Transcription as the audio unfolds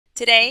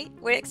Today,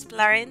 we're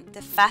exploring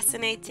the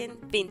fascinating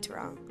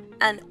binturong,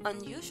 an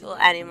unusual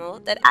animal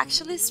that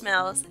actually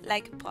smells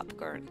like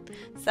popcorn.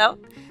 So,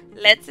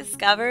 let's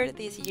discover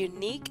this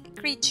unique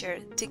creature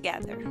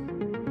together.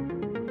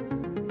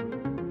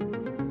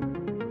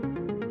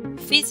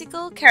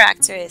 Physical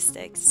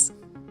characteristics.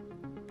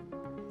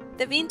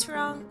 The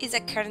binturong is a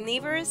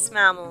carnivorous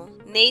mammal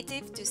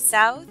native to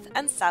South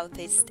and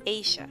Southeast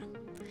Asia.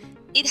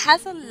 It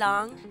has a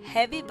long,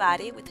 heavy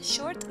body with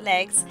short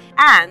legs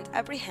and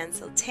a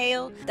prehensile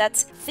tail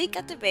that's thick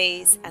at the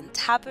base and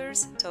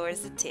tapers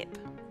towards the tip.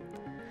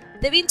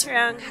 The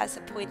binturong has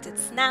a pointed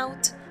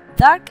snout,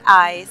 dark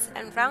eyes,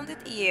 and rounded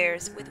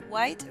ears with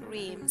white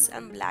rims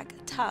and black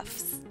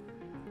tufts.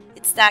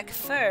 Its dark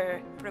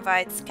fur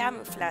provides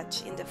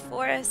camouflage in the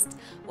forest,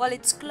 while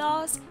its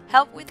claws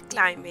help with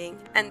climbing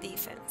and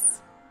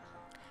defense.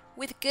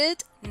 With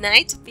good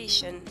night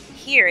vision,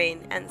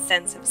 hearing, and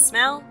sense of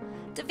smell,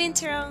 the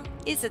binturong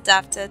is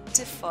adapted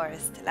to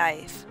forest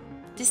life.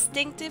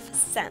 Distinctive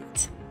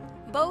scent.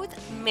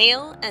 Both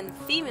male and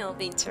female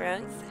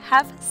binturongs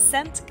have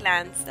scent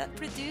glands that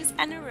produce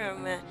an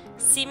aroma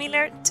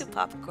similar to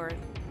popcorn.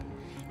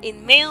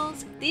 In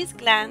males, this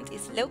gland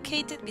is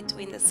located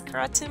between the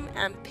scrotum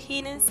and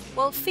penis,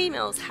 while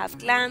females have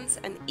glands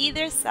on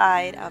either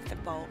side of the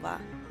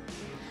vulva.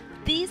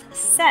 This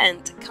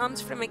scent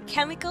comes from a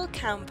chemical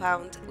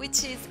compound,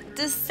 which is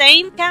the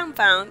same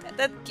compound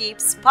that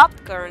gives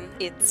popcorn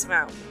its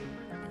smell.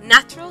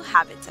 Natural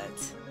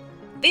habitat.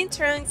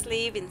 Binturongs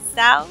live in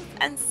South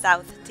and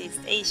Southeast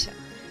Asia,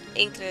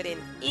 including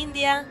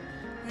India,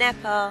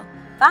 Nepal,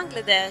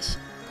 Bangladesh,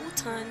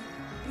 Bhutan,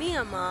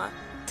 Myanmar,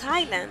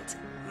 Thailand,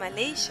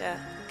 Malaysia,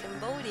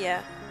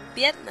 Cambodia,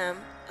 Vietnam,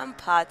 and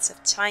parts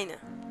of China.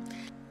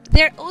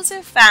 They are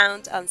also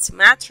found on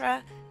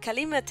Sumatra,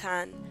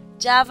 Kalimantan,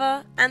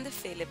 Java, and the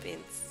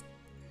Philippines.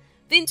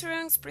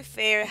 Binturongs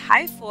prefer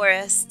high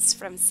forests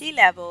from sea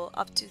level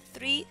up to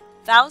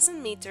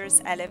 3,000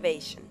 meters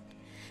elevation.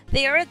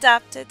 They are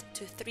adapted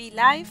to tree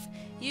life,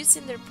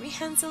 using their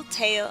prehensile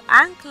tail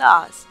and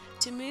claws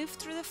to move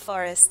through the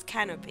forest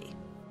canopy.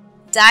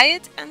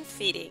 Diet and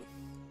feeding.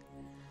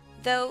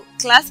 Though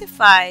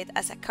classified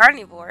as a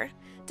carnivore,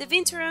 the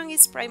binturong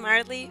is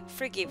primarily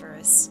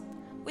frugivorous.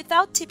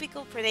 Without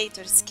typical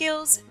predator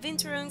skills,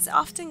 binturongs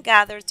often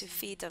gather to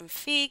feed on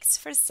figs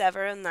for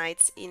several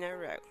nights in a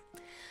row.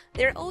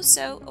 They're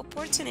also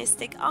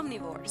opportunistic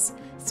omnivores,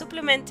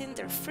 supplementing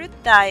their fruit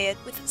diet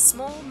with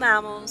small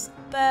mammals,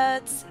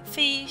 birds,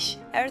 fish,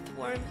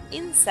 earthworm,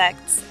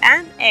 insects,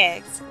 and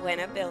eggs when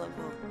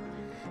available.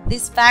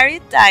 This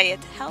varied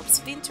diet helps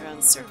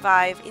binturongs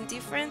survive in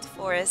different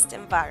forest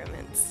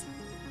environments.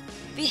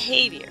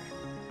 Behavior.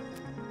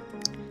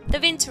 The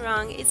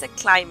binturong is a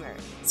climber,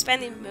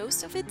 spending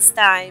most of its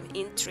time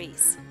in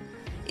trees.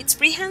 Its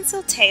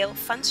prehensile tail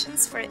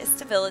functions for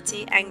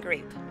stability and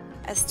grip.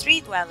 As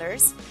tree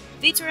dwellers,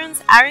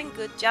 binturongs aren't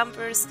good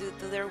jumpers due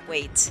to their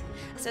weight,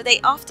 so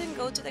they often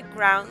go to the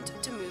ground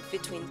to move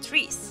between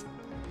trees.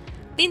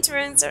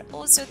 Binturongs are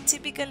also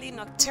typically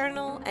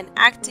nocturnal and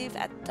active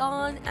at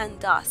dawn and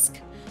dusk,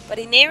 but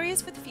in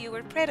areas with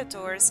fewer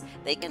predators,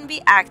 they can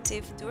be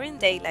active during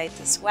daylight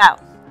as well.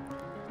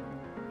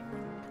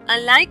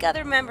 Unlike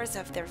other members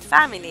of their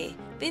family,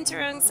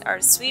 binturongs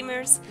are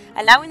swimmers,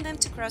 allowing them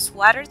to cross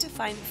water to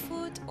find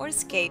food or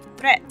escape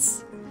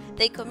threats.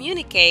 They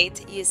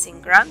communicate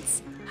using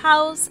grunts,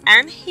 howls,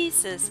 and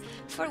hisses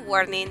for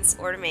warnings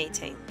or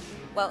mating.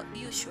 While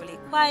usually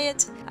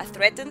quiet, a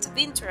threatened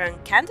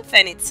binturong can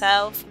defend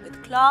itself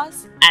with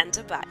claws and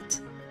a bite.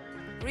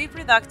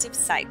 Reproductive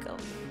cycle.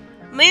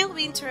 Male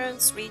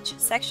binturongs reach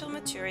sexual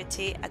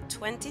maturity at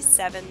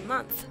 27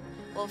 months,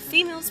 while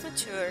females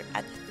mature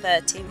at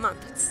 30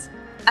 months.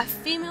 A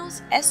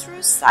female's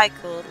estrous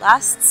cycle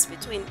lasts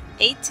between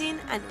 18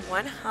 and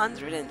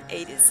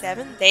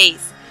 187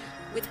 days,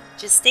 with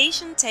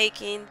gestation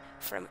taking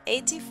from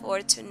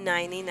 84 to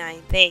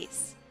 99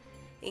 days.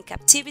 In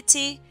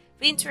captivity,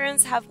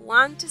 binturongs have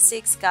 1 to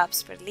 6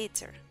 cubs per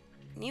litter.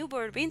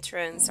 Newborn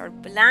binturongs are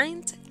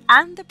blind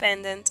and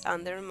dependent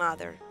on their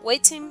mother,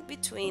 weighing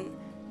between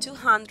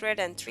 200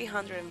 and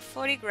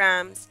 340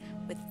 grams,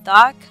 with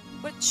dark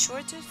but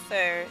shorter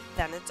fur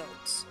than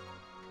adults.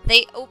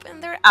 They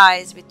open their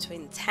eyes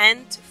between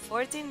 10 to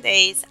 14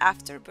 days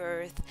after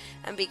birth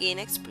and begin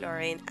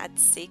exploring at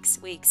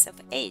 6 weeks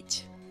of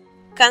age.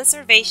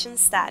 Conservation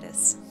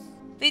status.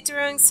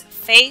 Binturongs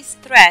face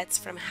threats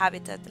from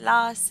habitat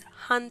loss,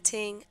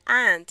 hunting,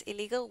 and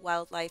illegal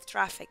wildlife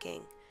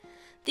trafficking.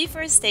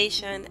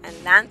 Deforestation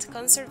and land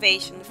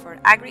conservation for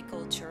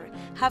agriculture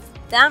have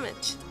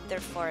damaged their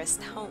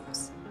forest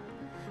homes.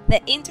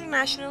 The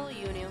International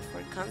Union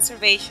for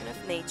Conservation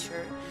of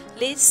Nature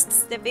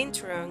lists the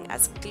binturong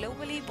as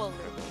globally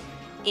vulnerable.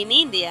 In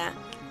India,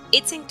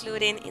 it's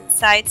included in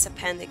CITES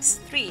Appendix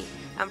 3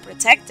 and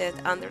protected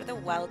under the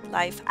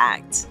Wildlife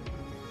Act.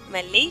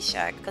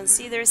 Malaysia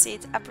considers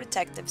it a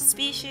protected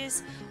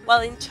species,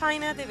 while in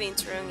China the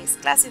binturong is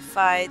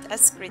classified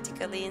as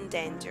critically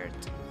endangered.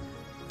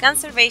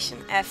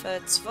 Conservation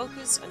efforts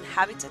focus on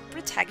habitat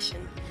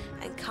protection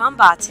and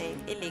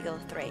combating illegal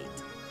trade.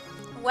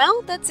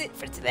 Well, that's it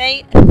for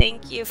today.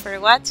 Thank you for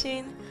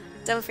watching.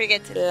 Don't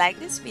forget to like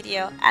this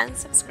video and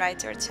subscribe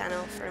to our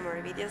channel for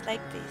more videos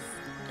like this.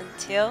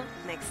 Until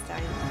next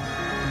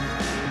time.